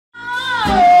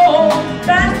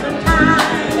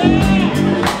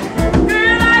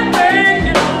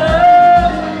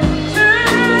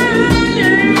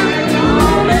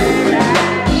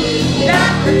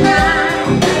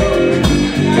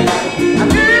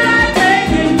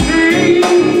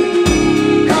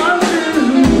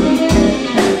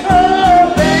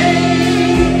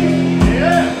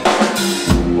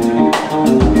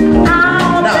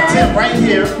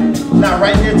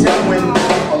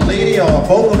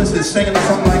vocalist is singing or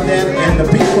something like that, and the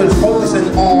people is focusing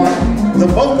on the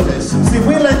vocalist. See,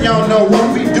 we let y'all know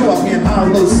what we do up here and how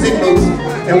those signals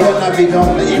and whatnot be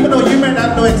going. Even though you may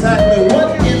not know exactly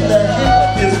what in the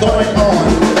heck is going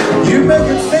on, you make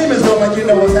it seem as though like you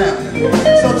know what's happening.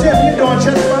 So Tim, you're doing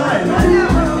just fine, man.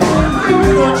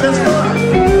 You're doing just fine.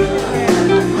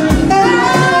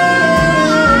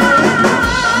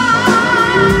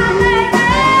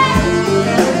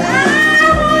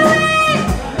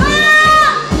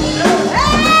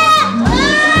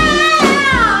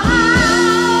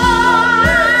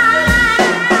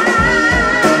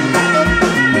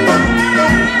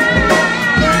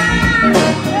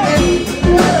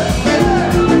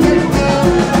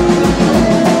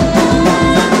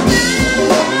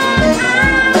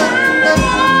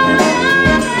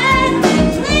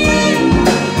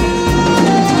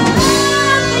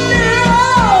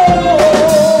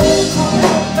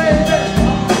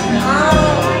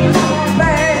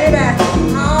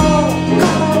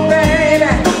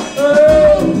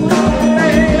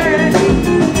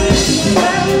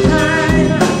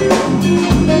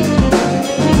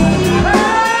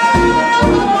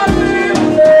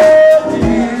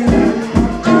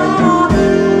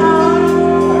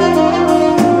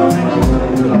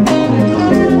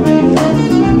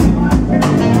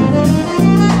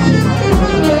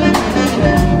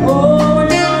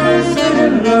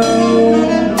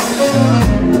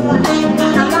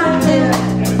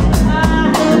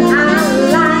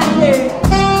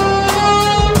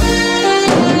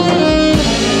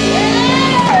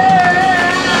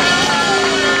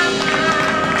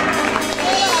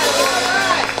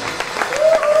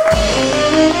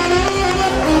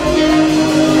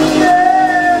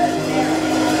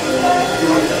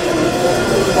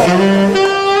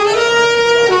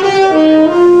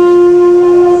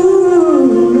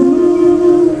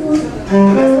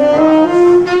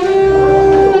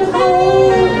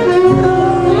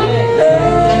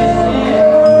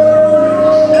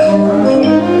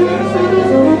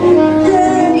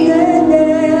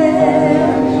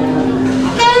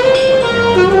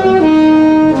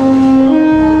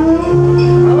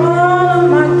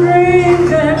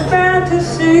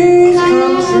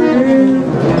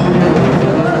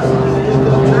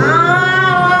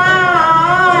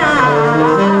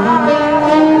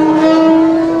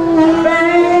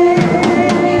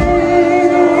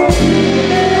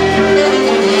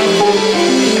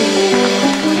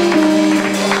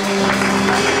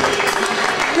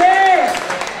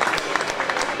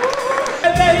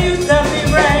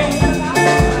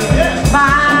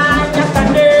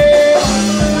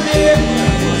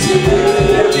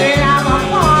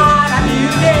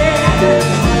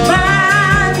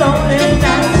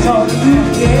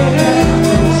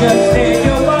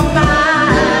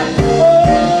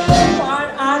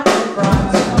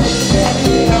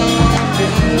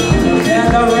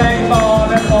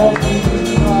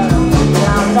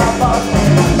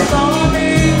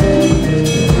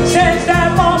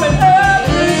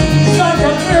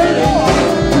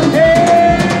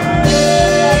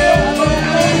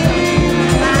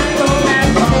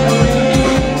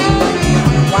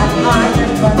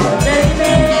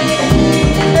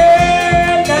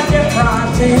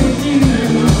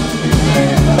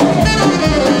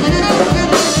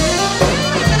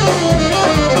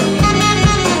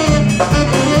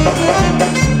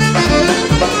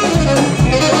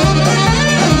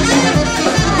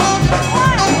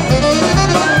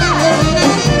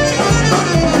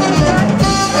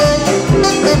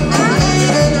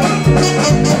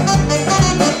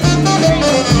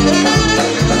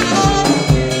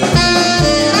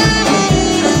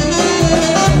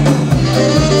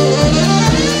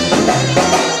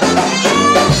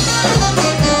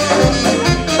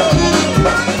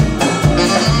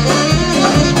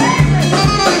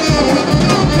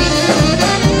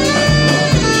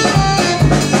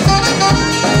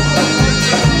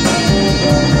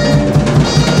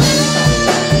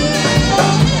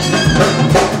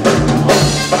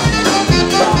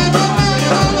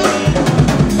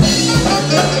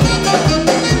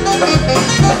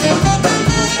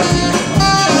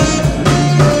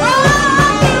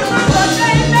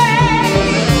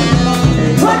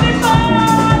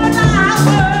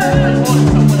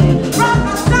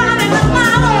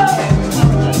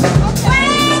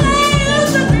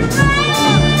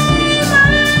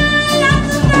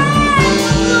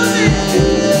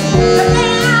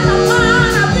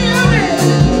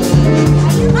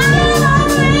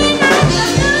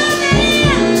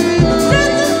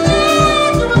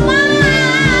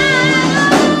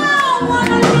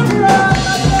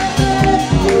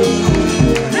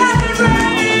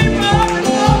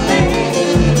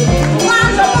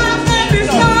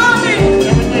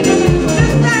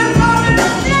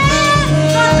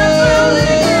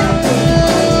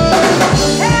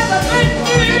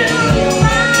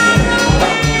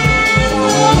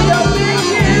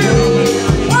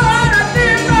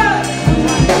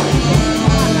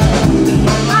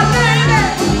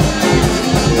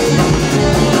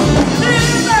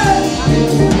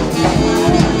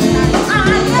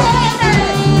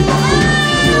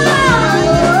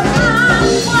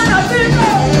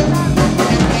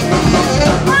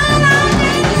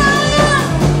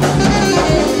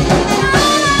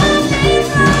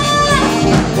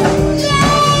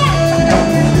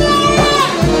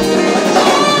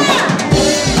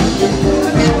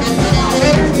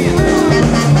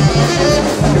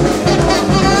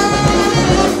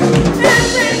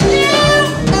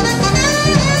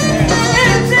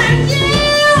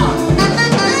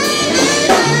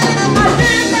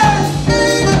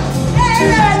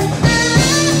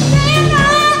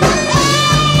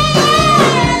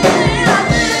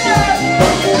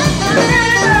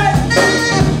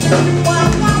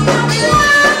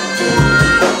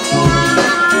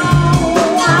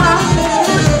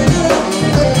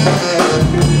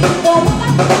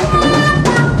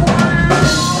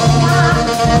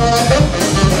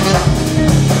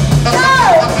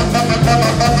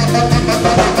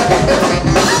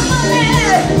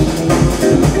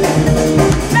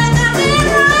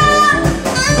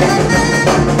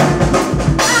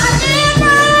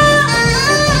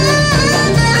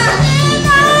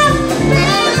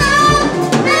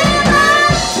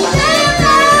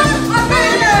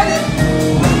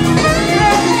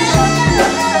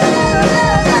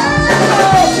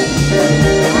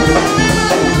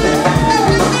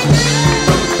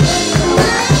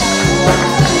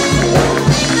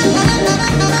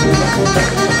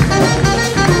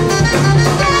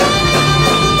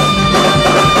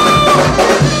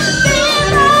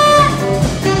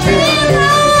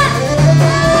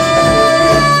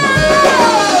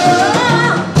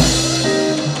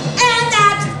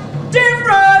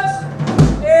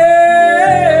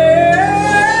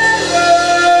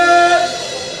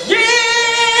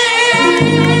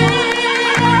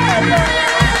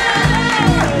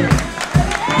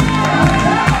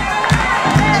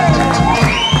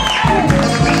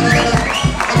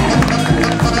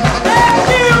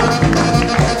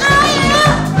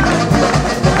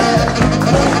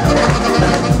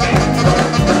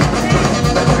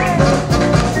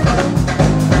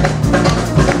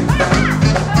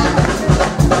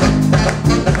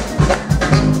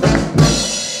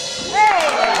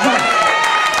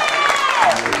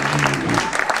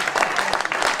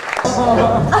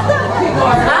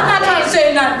 I'm not trying to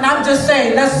say nothing, I'm just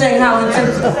saying, let's say how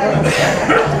intensive.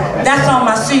 That's on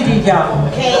my CD, y'all.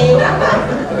 Okay.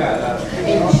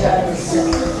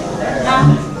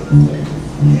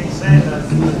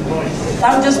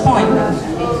 I'm just pointing.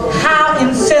 How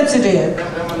insensitive.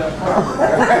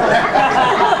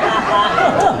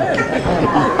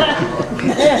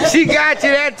 She got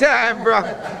you that time, bro.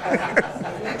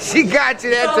 She got you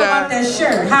that time. About that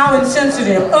shirt. How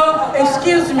insensitive. Oh,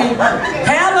 excuse me.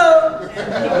 Hello.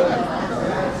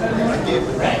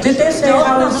 Did they say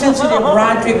how insensitive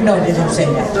Roderick? No, they didn't say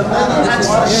that.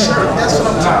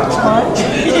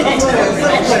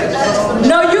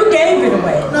 No, you gave it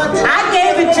away. I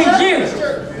gave it to you.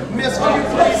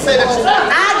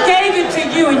 I gave it to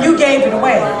you and you gave it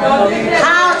away.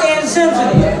 How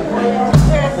insensitive.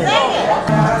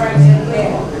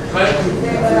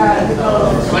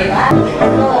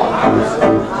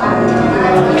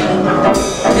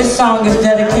 This song is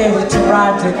dedicated to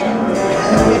Roderick.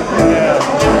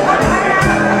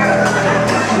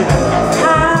 How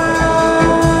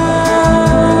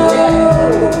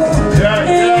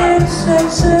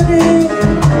insensitive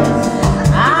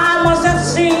I must have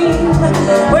seen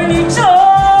when he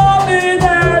told me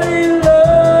that he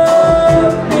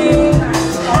loved me.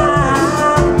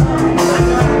 How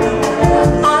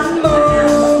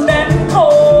unmoved and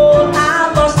cold I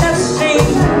must have seen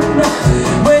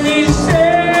when he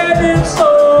said it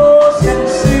so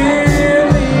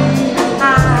sincerely.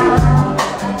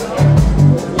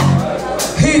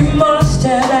 He must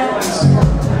have asked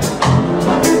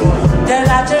that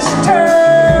I just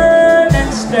turn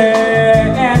and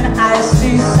stare and I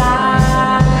see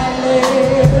silence.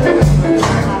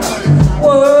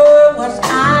 What was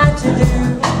I to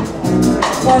do?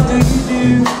 What do you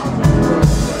do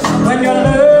when your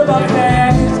love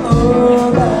affair is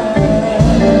over?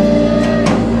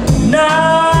 Now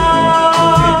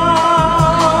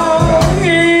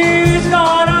he's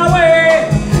gone away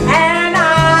and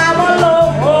I'm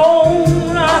alone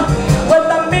with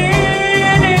the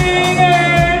meaning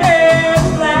in his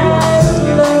last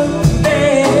look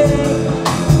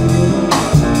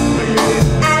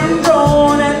and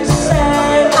drawn and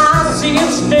sad I see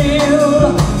him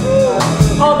still.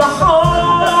 All the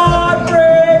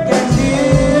heartbreak in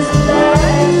his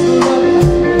last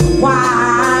look.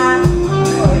 Why?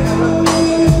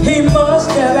 He must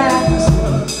have asked.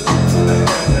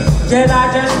 Did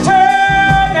I just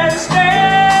turn and stare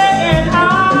and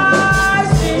I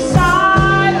see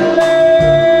silence?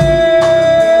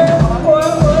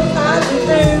 What was I to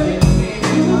do?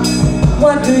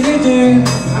 What do you do?